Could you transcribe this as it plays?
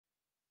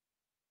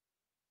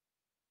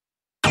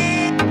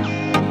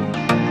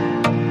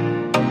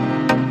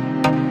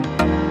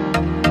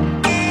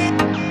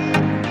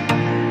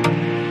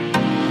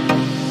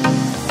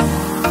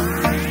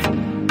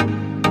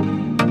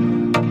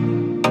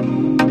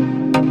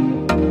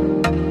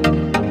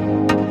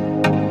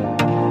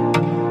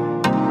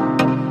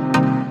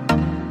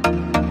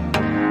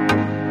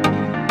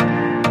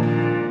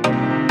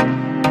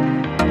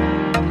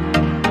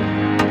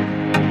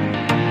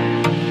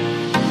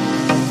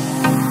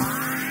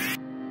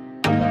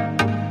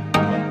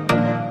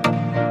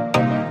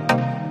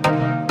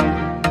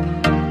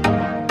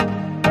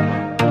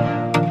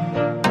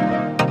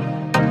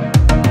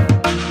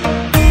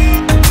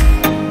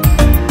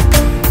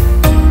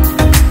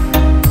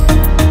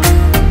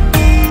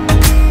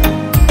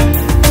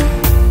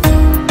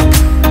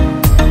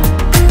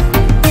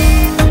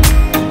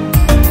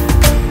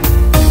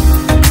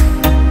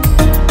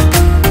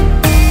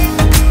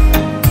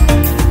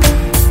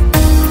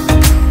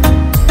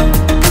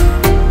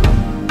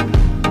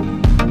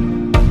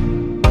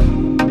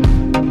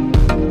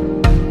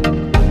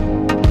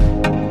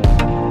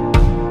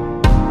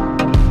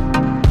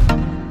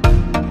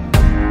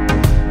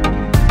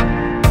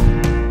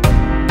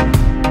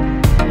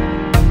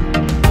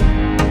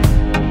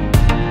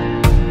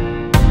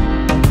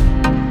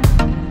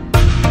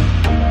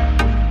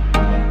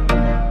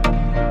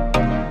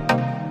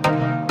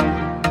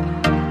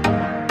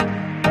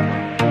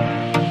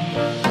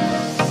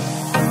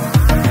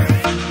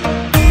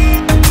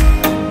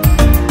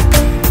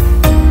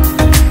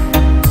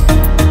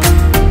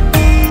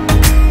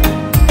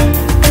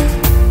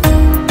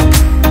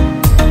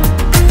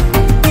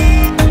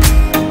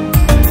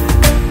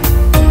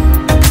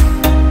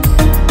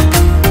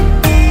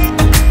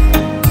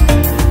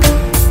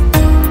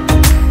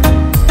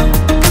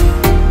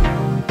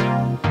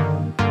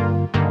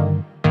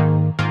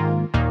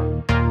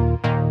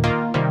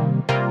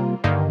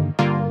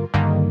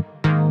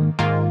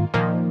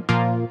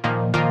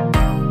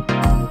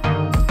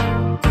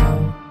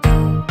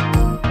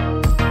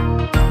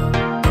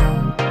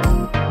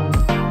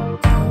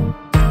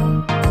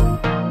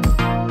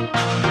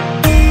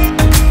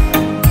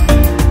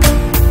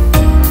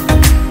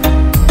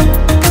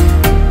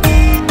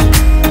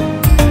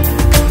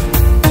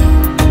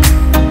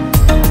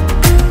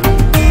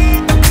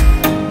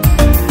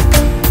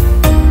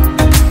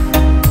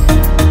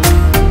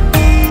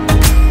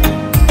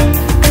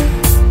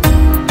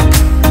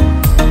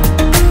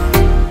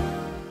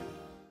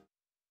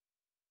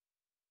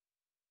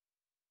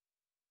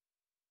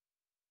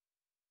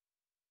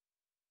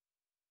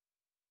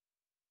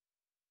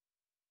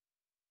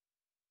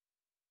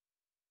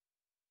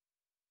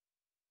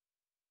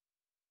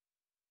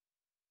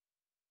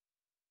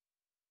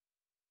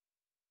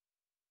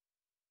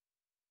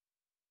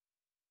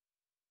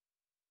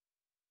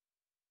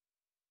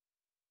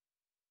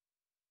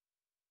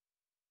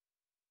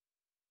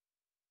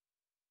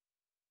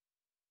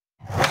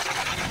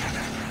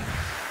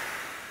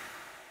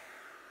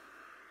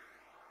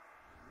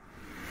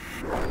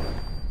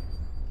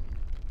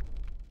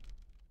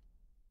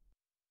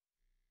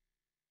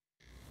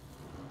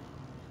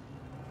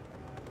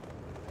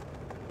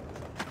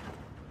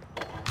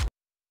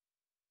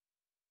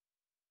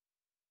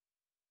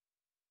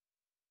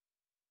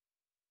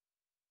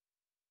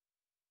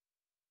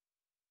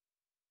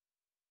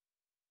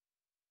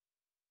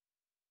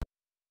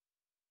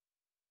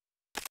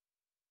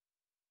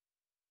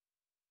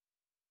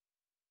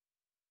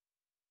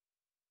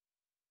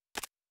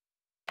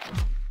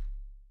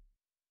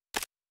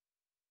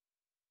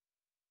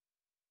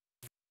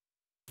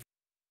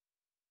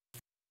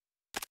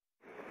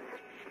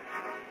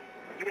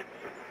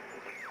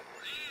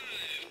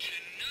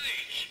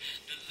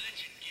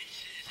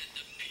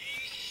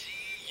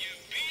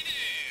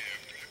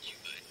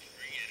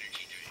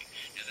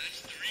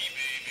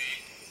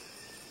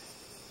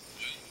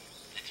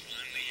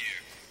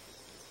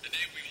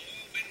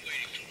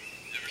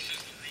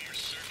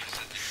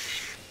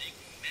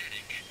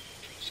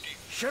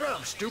Shut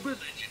up, stupid!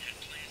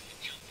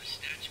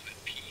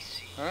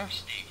 Huh?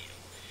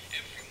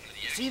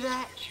 See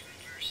that?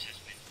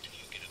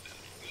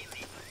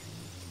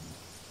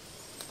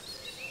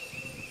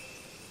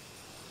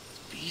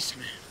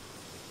 Beastman.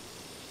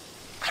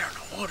 I don't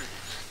know what it is.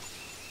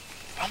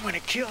 I'm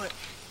gonna kill it.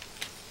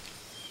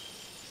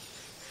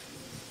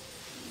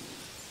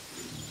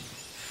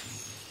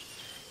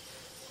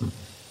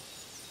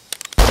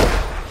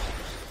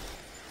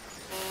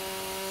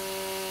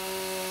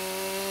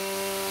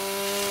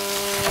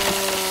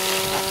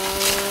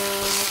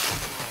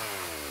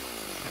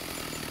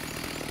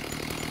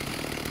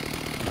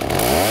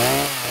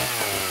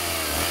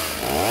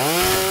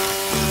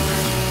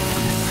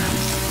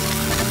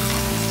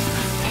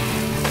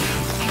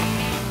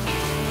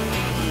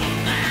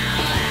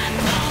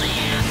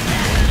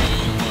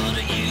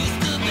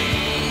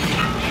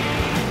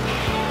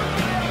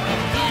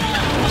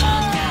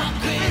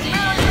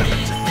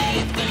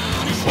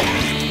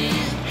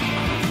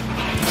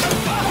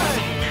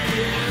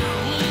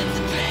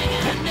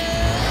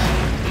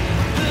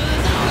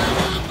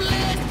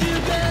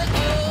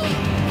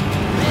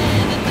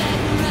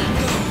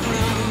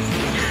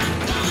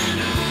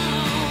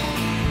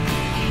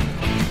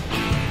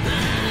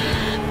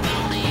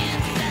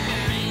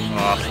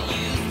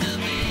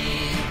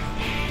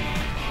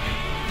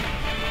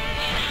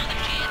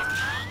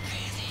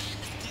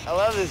 I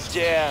love this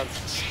jam.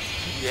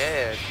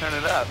 Yeah, turn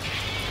it up.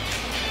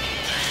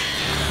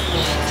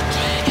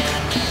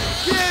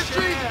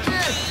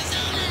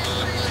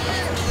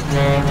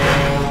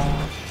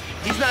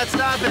 He's not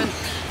stopping.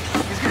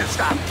 He's gonna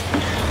stop.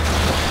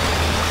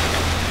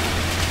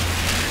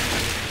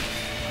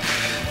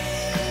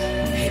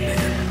 Hey man,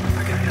 I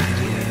got an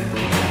idea.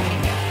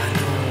 I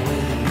know a way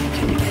that we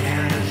can get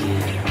out of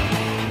here.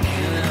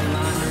 In that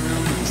laundry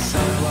room in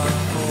Sublock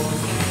 4,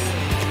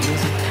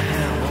 there's a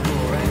town, we'll go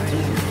right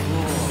through the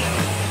floor.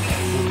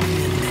 We'll be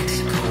in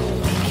Mexico a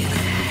week and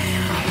a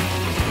half.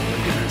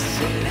 We're gonna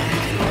sit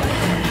back and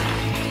laugh.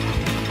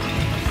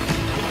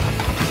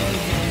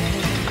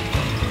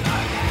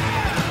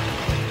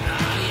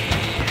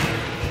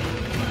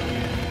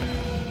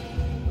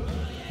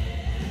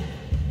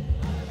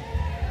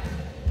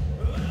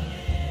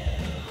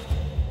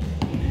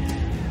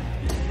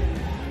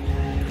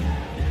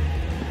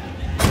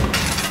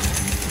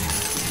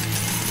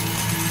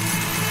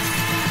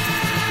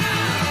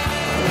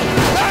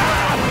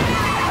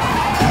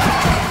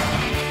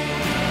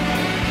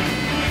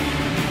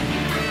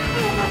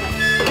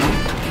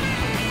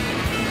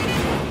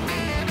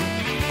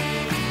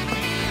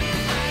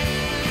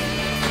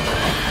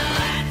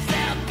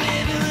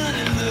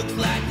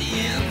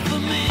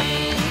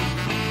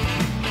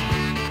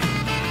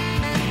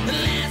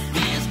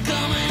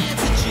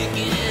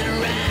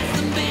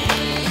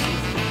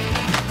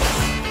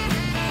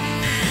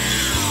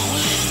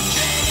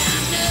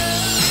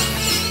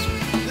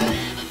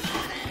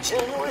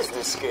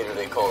 Skater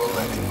they call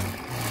Electric.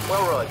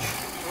 Well, Raj,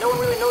 no one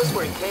really knows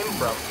where he came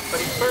from, but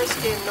he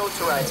first gained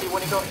notoriety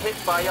when he got hit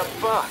by a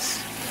bus.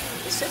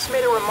 He's since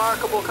made a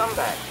remarkable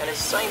comeback and has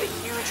signed a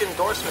huge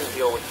endorsement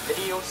deal with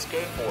Video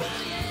Skateboards.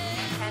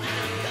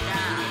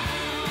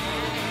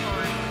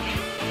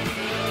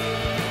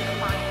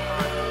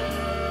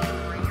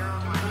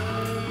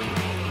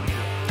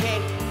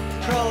 Okay,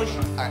 pros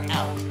are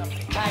out.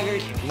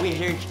 Tigers,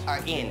 wizards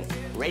are in.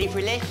 Ready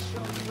for this?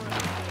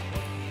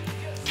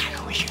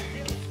 Tiger Wizard.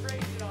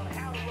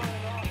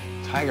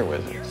 Tiger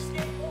Wizards.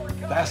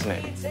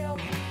 Fascinating.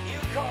 You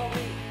call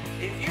me.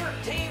 If your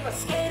team of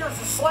skaters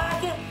is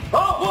slacking,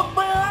 I'll whoop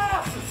their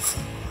asses.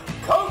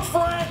 Coach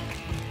Frank.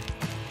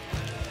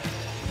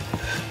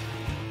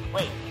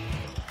 Wait,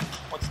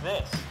 what's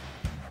this?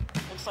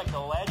 Looks like the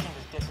legend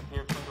has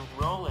disappeared from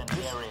the roll-in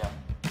area.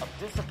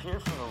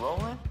 Disappeared from the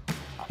roll-in?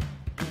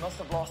 He must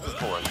have lost his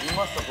board. He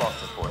must have lost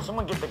his board.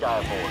 Someone get the guy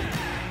a board.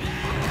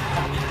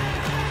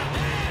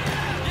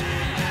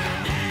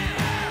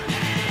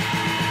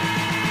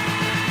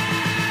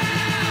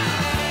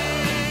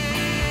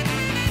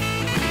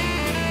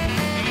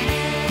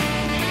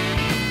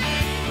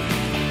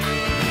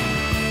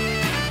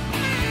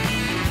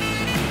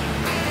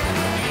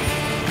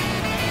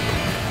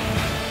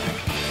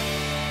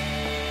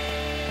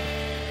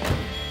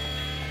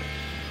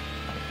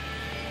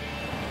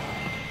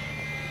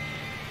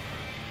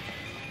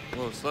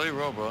 Whoa, slow your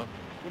roll, bro. What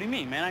do you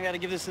mean, man? I gotta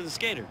give this to the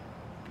skater.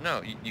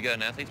 No, you got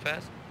an athlete's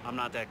pass? I'm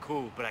not that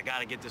cool, but I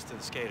gotta get this to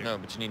the skater. No,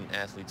 but you need an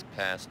athlete's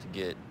pass to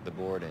get the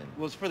board in.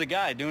 Well, it's for the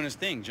guy doing his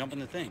thing, jumping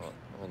the thing. Well,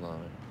 hold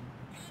on.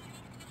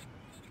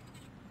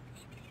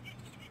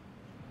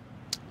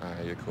 All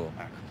right, you're cool.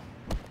 All right,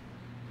 cool.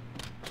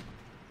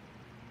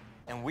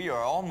 And we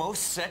are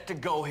almost set to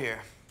go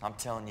here. I'm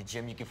telling you,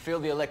 Jim, you can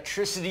feel the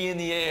electricity in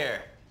the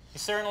air. You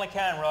certainly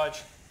can,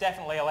 Raj.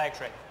 Definitely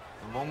electric.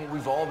 The moment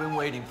we've all been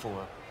waiting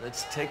for.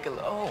 Let's take a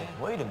look. Oh,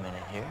 wait a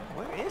minute here.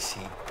 Where is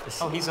he?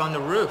 Oh, he's on the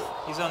roof.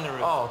 He's on the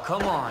roof. Oh,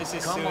 come on. This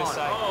is come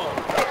suicide. On.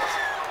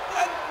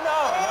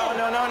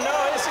 No.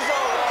 This is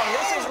all wrong.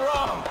 This is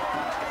wrong.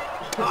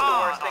 This is the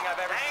worst thing I've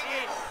ever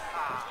seen.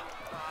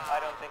 I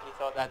don't think he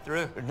thought that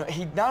through. No,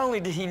 not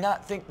only did he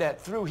not think that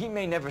through, he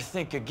may never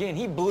think again.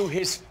 He blew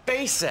his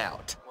face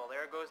out. Well,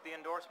 there goes the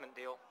endorsement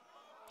deal.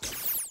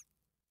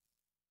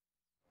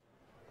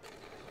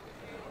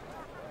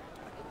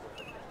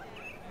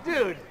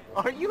 Dude,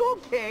 are you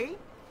okay?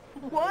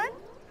 What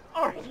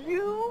are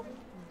you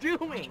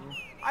doing?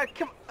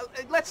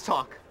 Let's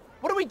talk.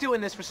 What are we doing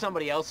this for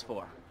somebody else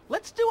for?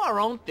 Let's do our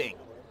own thing.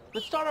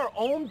 Let's start our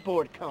own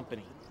board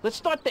company. Let's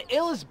start the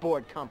illest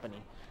board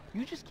company.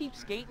 You just keep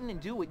skating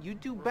and do what you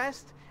do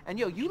best. And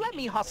yo, you let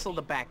me hustle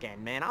the back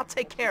end, man. I'll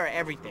take care of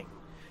everything.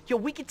 Yo,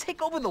 we can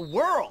take over the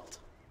world.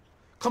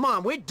 Come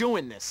on, we're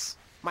doing this.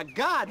 My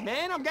God,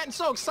 man, I'm getting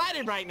so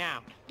excited right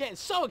now. Getting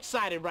so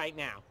excited right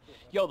now.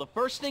 Yo, the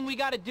first thing we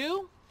gotta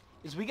do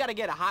is we gotta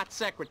get a hot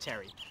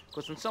secretary.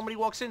 Because when somebody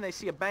walks in, they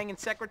see a banging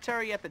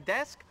secretary at the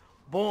desk,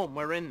 boom,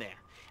 we're in there.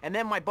 And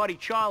then my buddy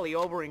Charlie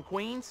over in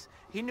Queens,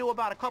 he knew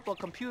about a couple of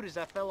computers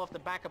that fell off the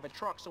back of a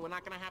truck, so we're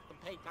not gonna have to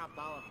pay top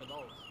dollar for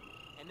those.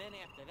 And then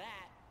after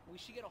that, we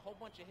should get a whole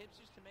bunch of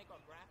hipsters to make our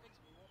graphics.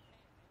 We won't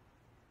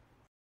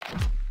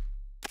pay.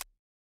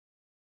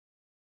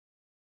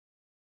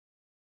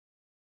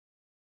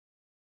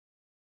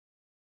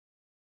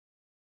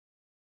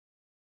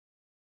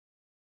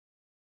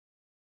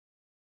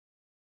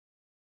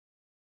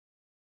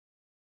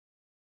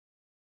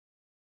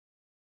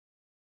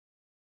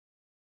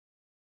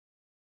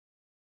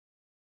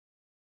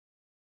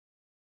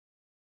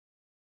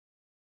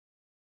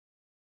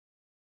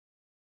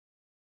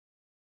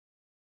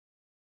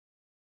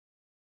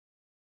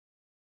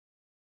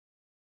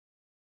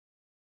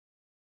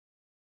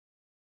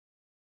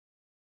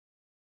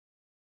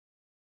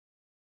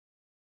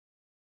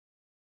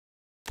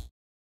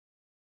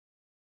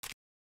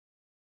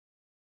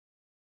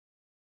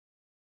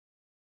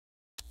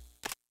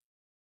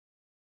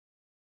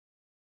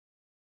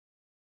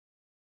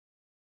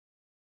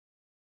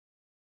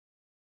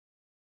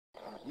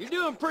 You're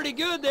doing pretty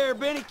good there,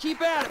 Benny.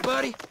 Keep at it,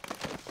 buddy.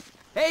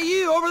 Hey,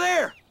 you over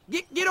there.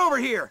 Get over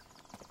here.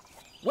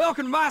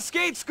 Welcome to my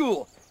skate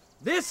school.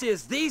 This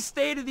is the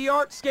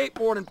state-of-the-art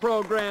skateboarding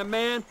program,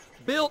 man.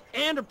 Built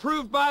and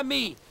approved by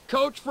me,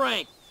 Coach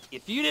Frank.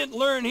 If you didn't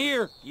learn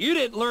here, you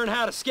didn't learn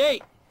how to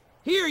skate.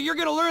 Here, you're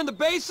gonna learn the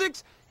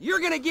basics, you're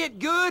gonna get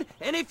good,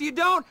 and if you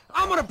don't,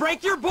 I'm gonna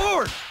break your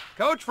board.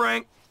 Coach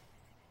Frank.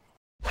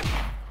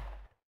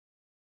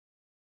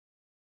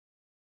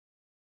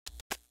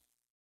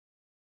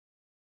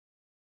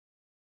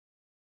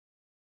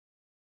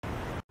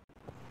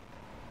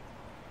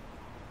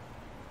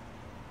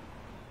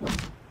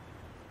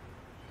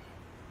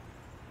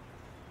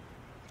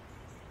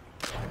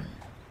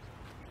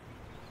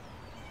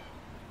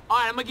 All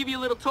right, I'm gonna give you a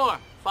little tour.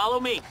 Follow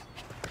me.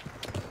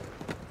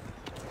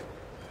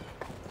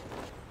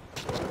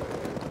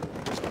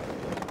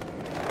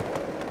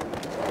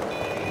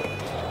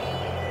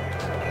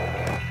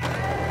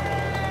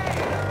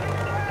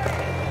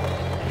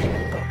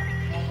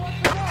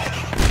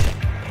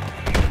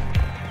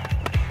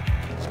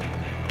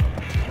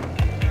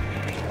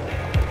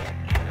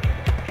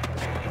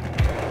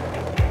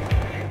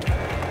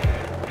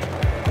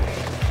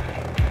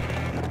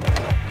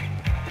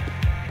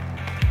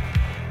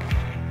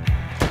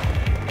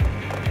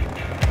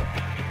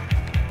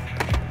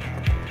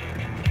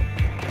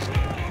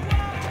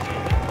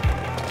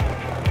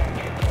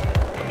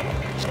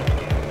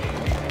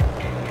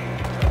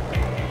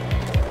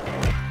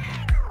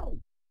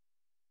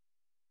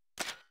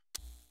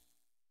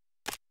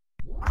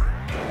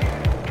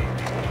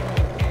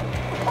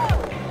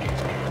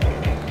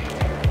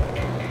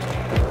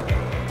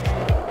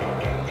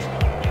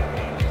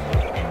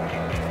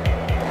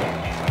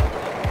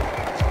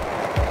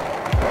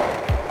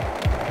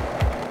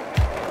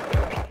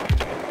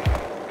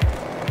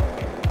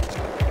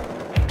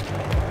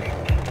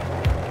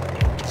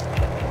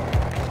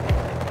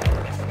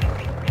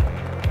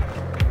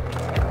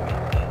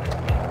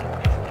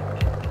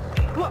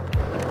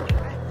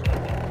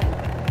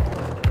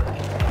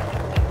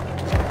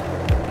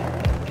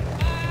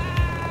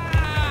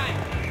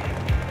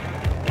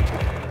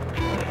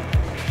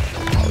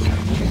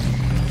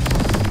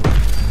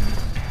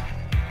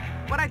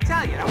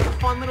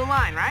 Fun little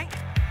line, right?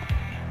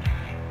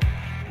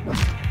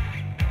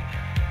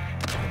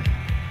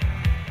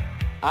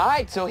 All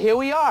right, so here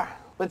we are.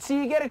 Let's see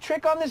you get a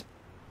trick on this.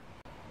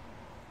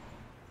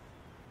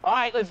 All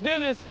right, let's do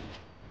this.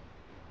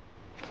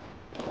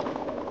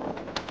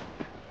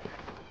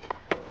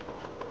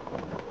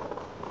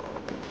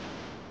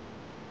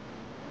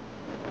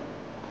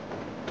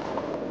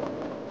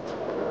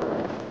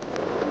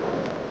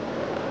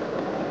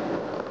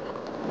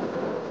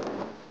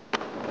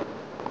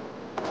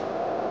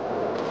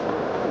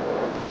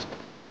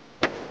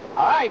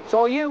 All right, it's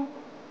all you.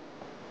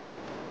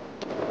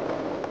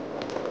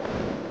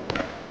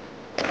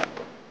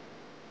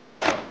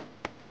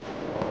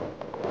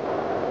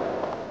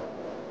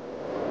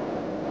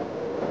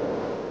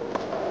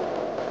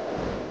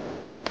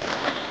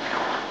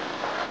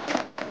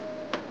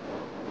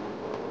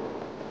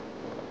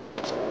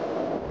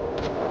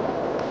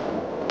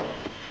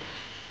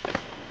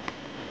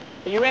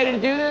 you ready to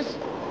do this?